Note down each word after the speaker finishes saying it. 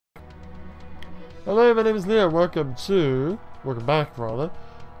Hello, my name is Leo. Welcome back rather,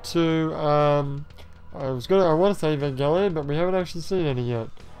 to I want to say Evangelion, but we haven't actually seen any yet.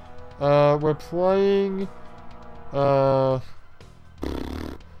 We're playing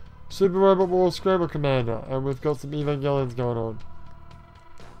Super Robot Wars Scramble Commander, and we've got some Evangelions going on.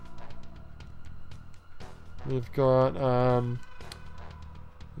 We've got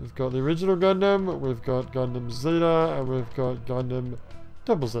the original Gundam, we've got Gundam Zeta, and we've got Gundam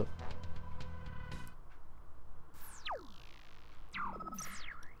Double Z.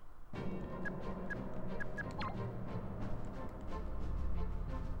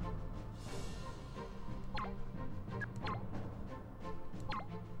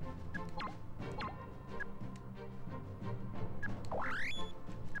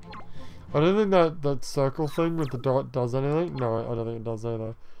 I don't think that circle thing with the dot does anything. No, I don't think it does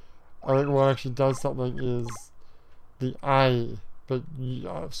either. I think what actually does something is the A, but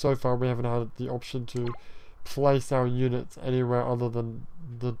so far we haven't had the option to place our units anywhere other than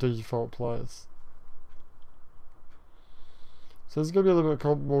the default place. So it's going to be a little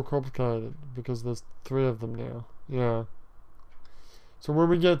bit more complicated because there's 3 of them now. Yeah. So when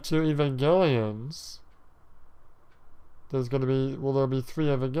we get to Evangelions, there's going to be, well, there'll be 3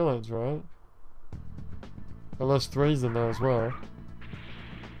 Evangelions, right? Unless 3's in there as well.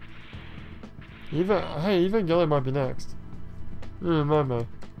 Hey, Evangelion might be next. Might be.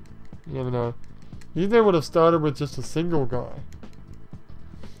 You never know. You think they would have started with just a single guy?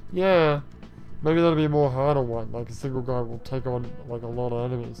 Yeah. Maybe that'll be a more harder one. Like a single guy will take on like a lot of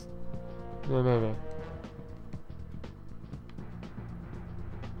enemies. Yeah, maybe.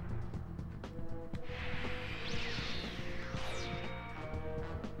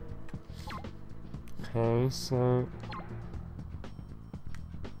 Okay, so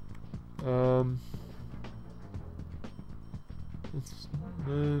let's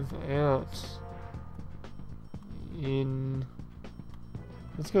move out in,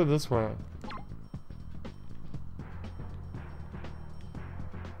 let's go this way.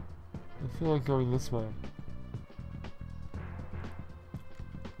 I feel like going this way.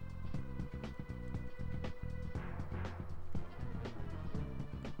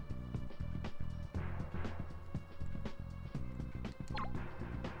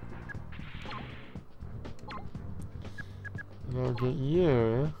 And I'll get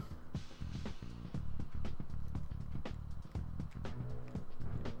you.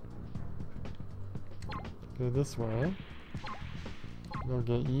 Go this way. And I'll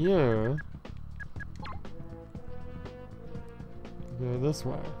get you. Go this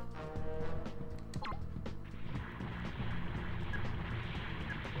way.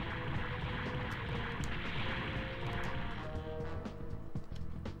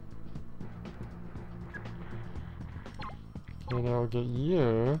 And I'll get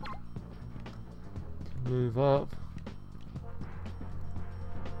you to move up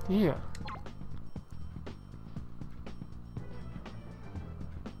here.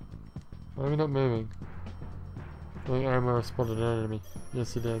 Why are we not moving? I think Armor spotted an enemy.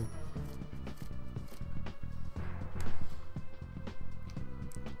 Yes, he did.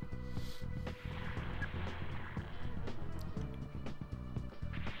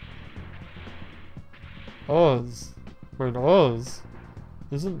 Oz. Wait, Oz?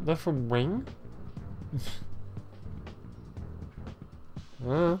 Isn't that from Wing?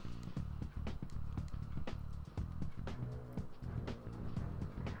 Huh?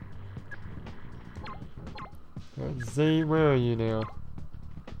 Right, Z, where are you now?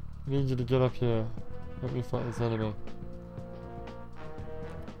 I need you to get up here. Let me fight this enemy.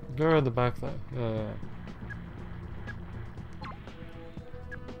 Go around the back though. Yeah.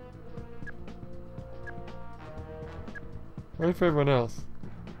 Wait for everyone else.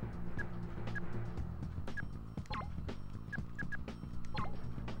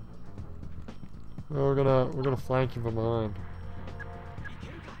 Well, we're gonna flank you from behind.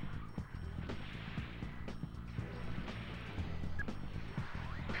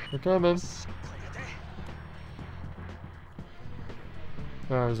 We're coming.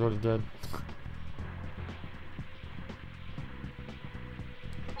 Oh, he's already dead.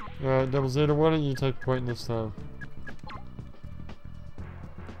 Alright, Double Zeta, why don't you take point this time?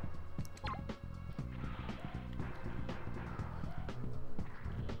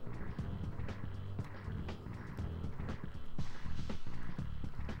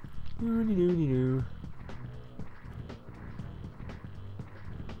 Doo-doo-doo-doo.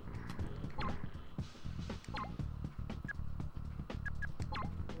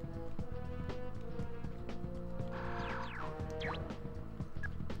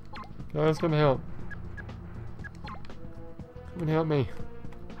 Guys, come help. Come and help me.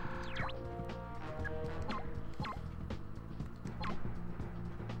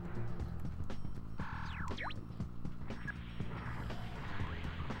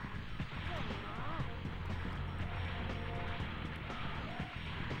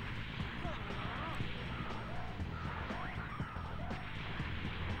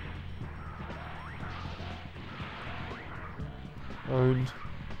 Owned.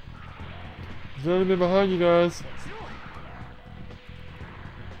 There's an enemy behind you guys.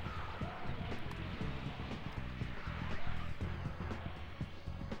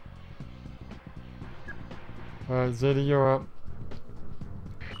 Alright, Zeta, you're up.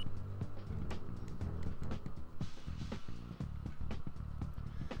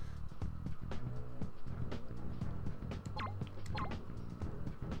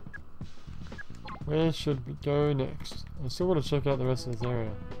 Where should we go next? I still want to check out the rest of this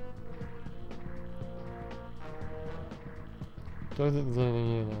area. Don't think there's anything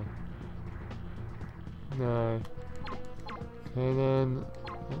here though. No. Okay then,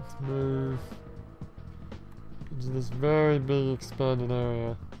 let's move into this very big expanded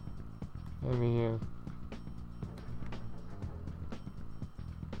area over here.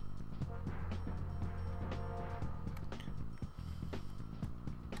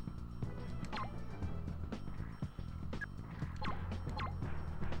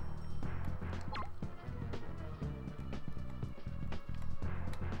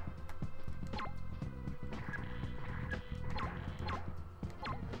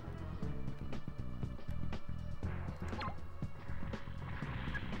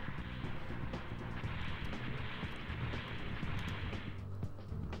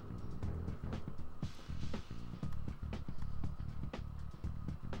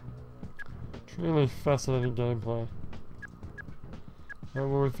 Really fascinating gameplay. Oh,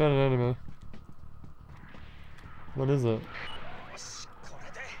 well, we found an enemy. What is it? It's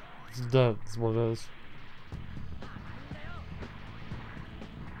dead, that's what it is.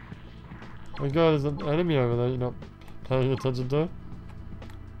 Oh god, there's an enemy over there you're not paying attention to.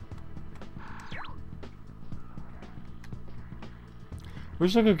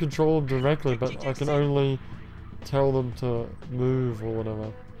 Wish I could control them directly, but I can only tell them to move or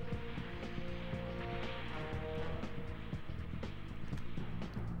whatever.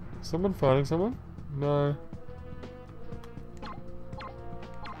 Someone fighting someone? No.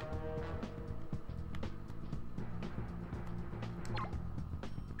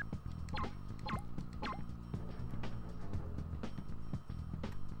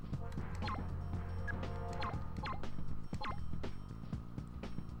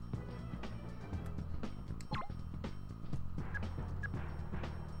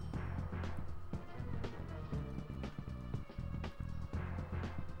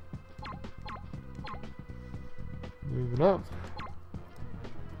 Moving up.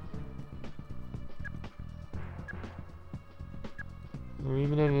 Are there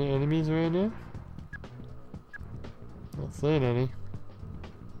even any enemies around here? Not seeing any.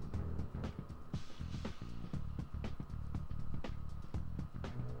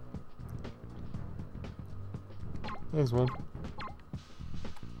 There's one.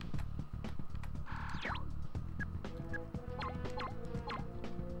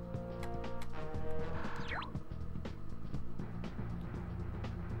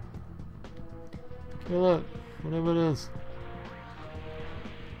 Kill it, whatever it is.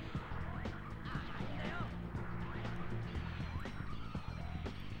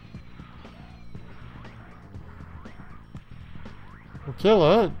 Well,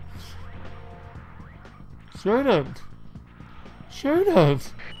 kill it. Shoot it. Shoot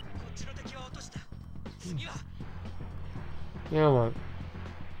it. Yeah, what?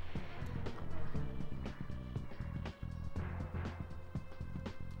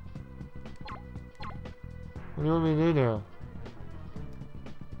 What do you want me to do now?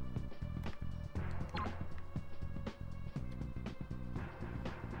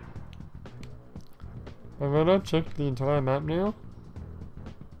 Have I not checked the entire map now?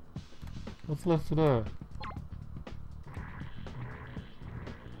 What's left to do?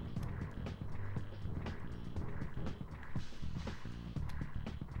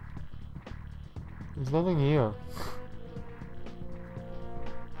 There's nothing here.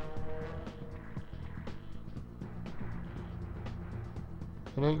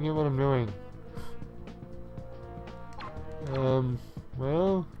 I don't get what I'm doing.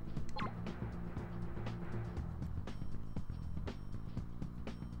 Well...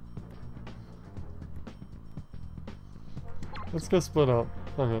 let's go split up.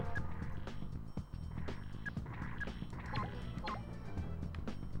 Okay.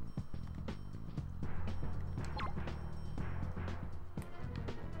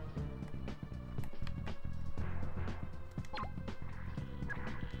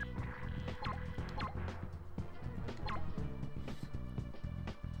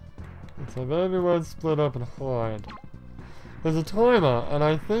 Let's have everyone split up and hide. There's a timer, and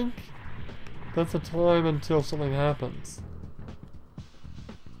I think that's a time until something happens.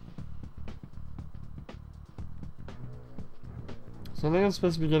 So I think I'm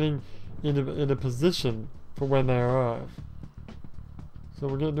supposed to be getting in a position for when they arrive. So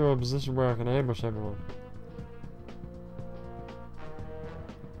we'll get into a position where I can ambush everyone.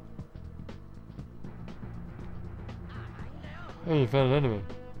 Oh, you found an enemy.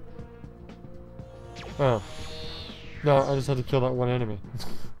 Oh. No, I just had to kill that one enemy.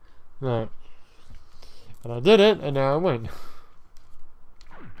 Right. And I did it, and now I win.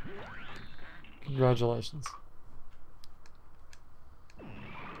 Congratulations.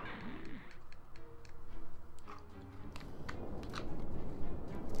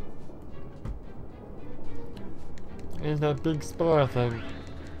 Here's that big spire thing.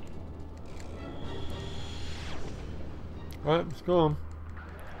 Right, let's go on.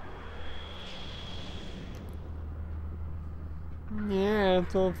 Yeah,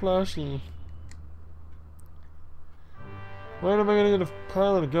 it's all flashy. When am I gonna get a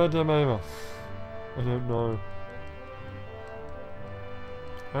pilot of goddamn aimer? I don't know.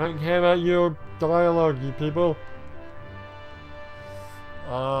 I don't care about your dialogue, you people.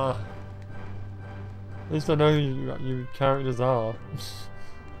 At least I know who you characters are.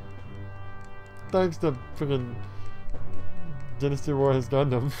 Thanks to friggin' Dynasty Warriors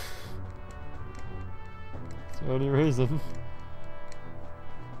Gundam. It's the only reason.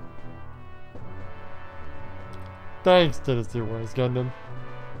 Thanks, Dynasty Warriors Gundam.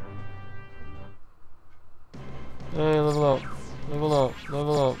 Hey, level up. Level up.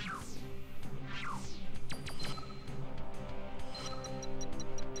 Level up.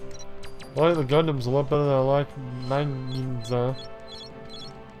 I like the Gundams a lot better than I like Ninja.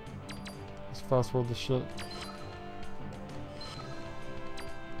 Let's fast forward the shit.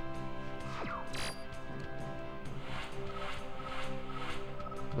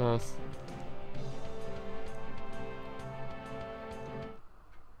 Nice.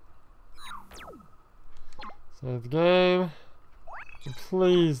 Save the game. And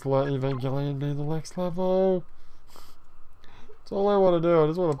please let Evangelion be the next level. That's all I want to do. I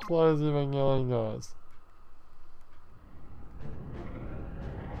just want to play as Evangelion, guys.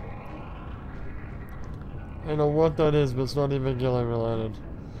 I know what that is, but it's not Evangelion related.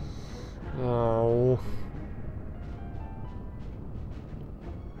 Oh.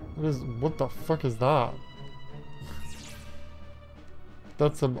 What the fuck is that?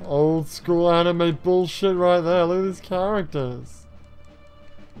 That's some old school anime bullshit right there. Look at these characters.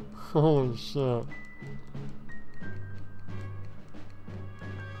 Holy shit.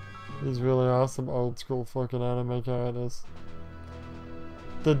 These really are some old school fucking anime characters.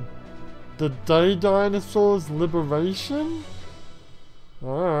 The Day Dinosaurs Liberation?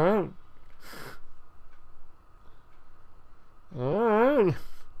 Alright. Alright.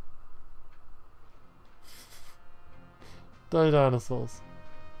 Day dinosaurs.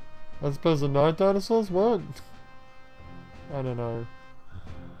 As opposed to night dinosaurs? What? I don't know.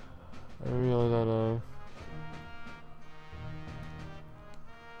 I really don't know.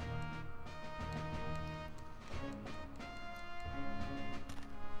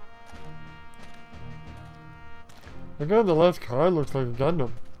 The guy on the left kind of looks like a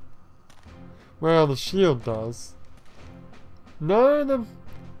Gundam. Well, the shield does. No,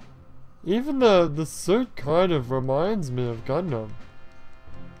 even the suit kind of reminds me of Gundam.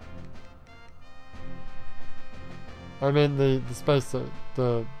 I mean the spacesuit,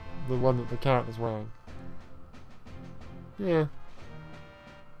 the one that the character's wearing. Yeah.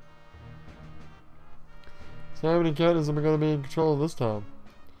 So how many characters am I going to be in control of this time?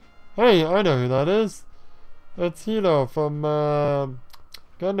 Hey, I know who that is. That's Hilo from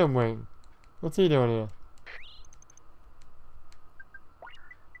Gundam Wing. What's he doing here?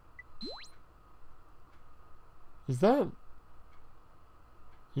 Is that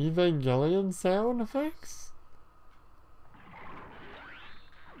Evangelion sound effects?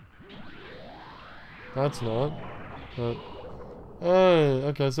 That's not. But hey,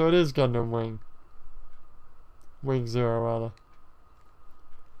 okay, so it is Gundam Wing. Wing Zero rather.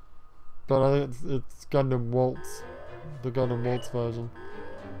 But I think it's Gundam Waltz. The Gundam Waltz version.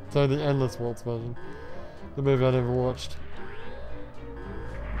 So the Endless Waltz version. The movie I never watched.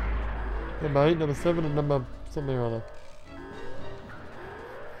 Number 8, number 7, and number something or other.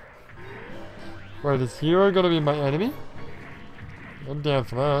 Wait, is Hero gonna be my enemy? I'm down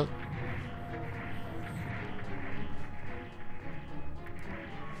for that.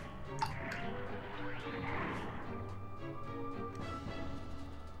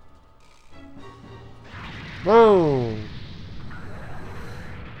 Whoa!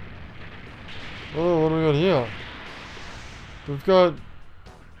 Oh, what do we got here? We've got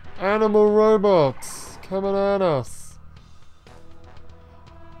animal robots coming at us.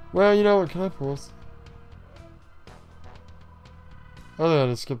 Well, you know what? Can I pause? I think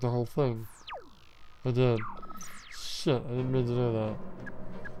I just skipped the whole thing. I did. Shit, I didn't mean to do that.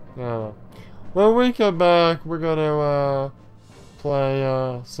 I don't know. When we come back, we're gonna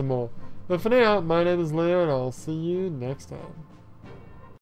play some more. But for now, my name is Leo, and I'll see you next time.